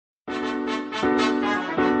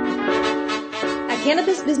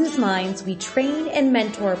Cannabis Business Minds, we train and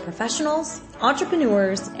mentor professionals,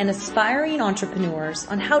 entrepreneurs, and aspiring entrepreneurs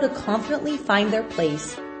on how to confidently find their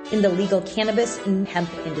place in the legal cannabis and hemp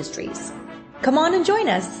industries. Come on and join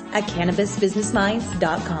us at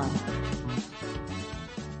cannabisbusinessminds.com.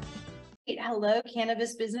 Hello,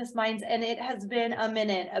 Cannabis Business Minds, and it has been a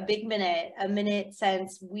minute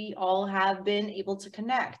since we all have been able to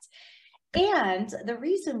connect. And the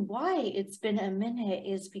reason why it's been a minute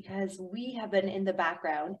is because we have been in the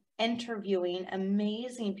background interviewing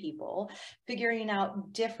amazing people, figuring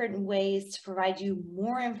out different ways to provide you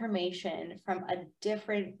more information from a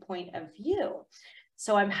different point of view.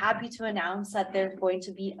 So I'm happy to announce that there's going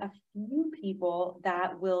to be a few people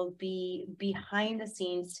that will be behind the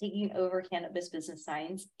scenes taking over Cannabis Business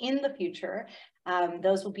Minds in the future.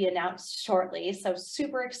 Those will be announced shortly. So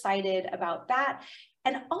super excited about that.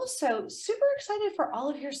 And also super excited for all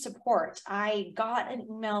of your support. I got an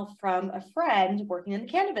email from a friend working in the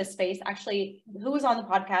cannabis space, actually, who was on the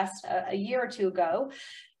podcast a year or two ago,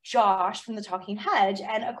 Josh from the Talking Hedge.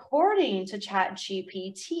 And according to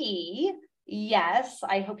ChatGPT, yes,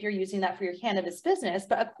 I hope you're using that for your cannabis business,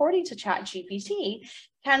 but according to ChatGPT,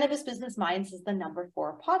 Cannabis Business Minds is the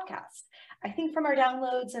 #4 podcast. I think from our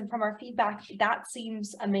downloads and from our feedback, that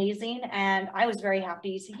seems amazing. And I was very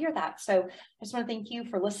happy to hear that. So I just want to thank you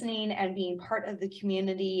for listening and being part of the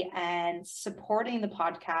community and supporting the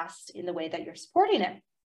podcast in the way that you're supporting it.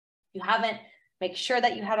 If you haven't, make sure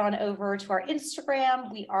that you head on over to our Instagram.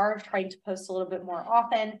 We are trying to post a little bit more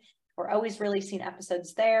often. We're always releasing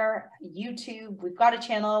episodes there. YouTube, we've got a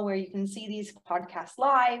channel where you can see these podcasts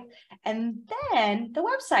live. And then the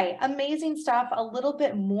website, amazing stuff, a little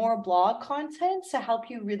bit more blog content to help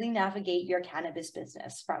you really navigate your cannabis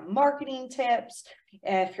business, from marketing tips,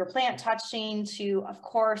 if you're plant touching, to, of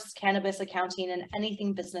course, cannabis accounting and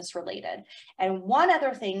anything business related. And one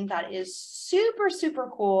other thing that is super, super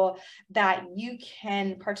cool that you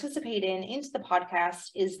can participate in into the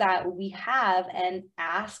podcast is that we have an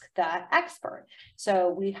Ask the Expert. So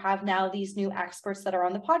we have now these new experts that are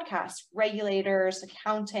on the podcast, regulators,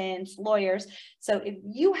 accountants, lawyers. So if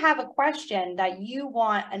you have a question that you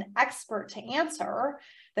want an expert to answer,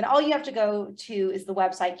 then all you have to go to is the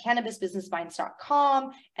website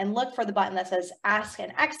cannabisbusinessminds.com and look for the button that says Ask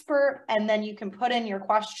an Expert, and then you can put in your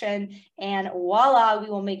question, and voila, we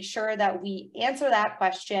will make sure that we answer that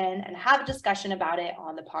question and have a discussion about it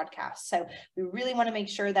on the podcast. So we really want to make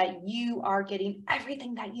sure that you are getting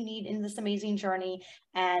everything that you need in this amazing journey,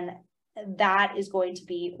 and that is going to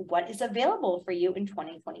be what is available for you in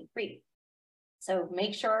 2023. So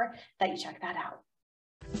make sure that you check that out.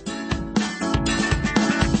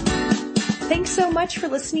 Thanks so much for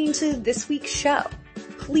listening to this week's show.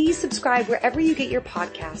 Please subscribe wherever you get your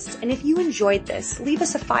podcasts. And if you enjoyed this, leave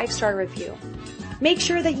us a 5-star review. Make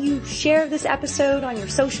sure that you share this episode on your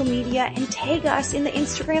social media and tag us in the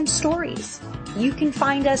Instagram stories. You can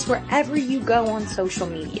find us wherever you go on social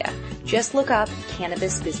media. Just look up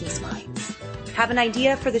Cannabis Business Minds. Have an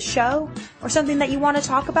idea for the show or something that you want to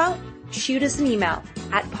talk about? Shoot us an email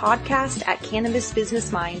at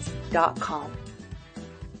podcast@cannabisbusinessminds.com.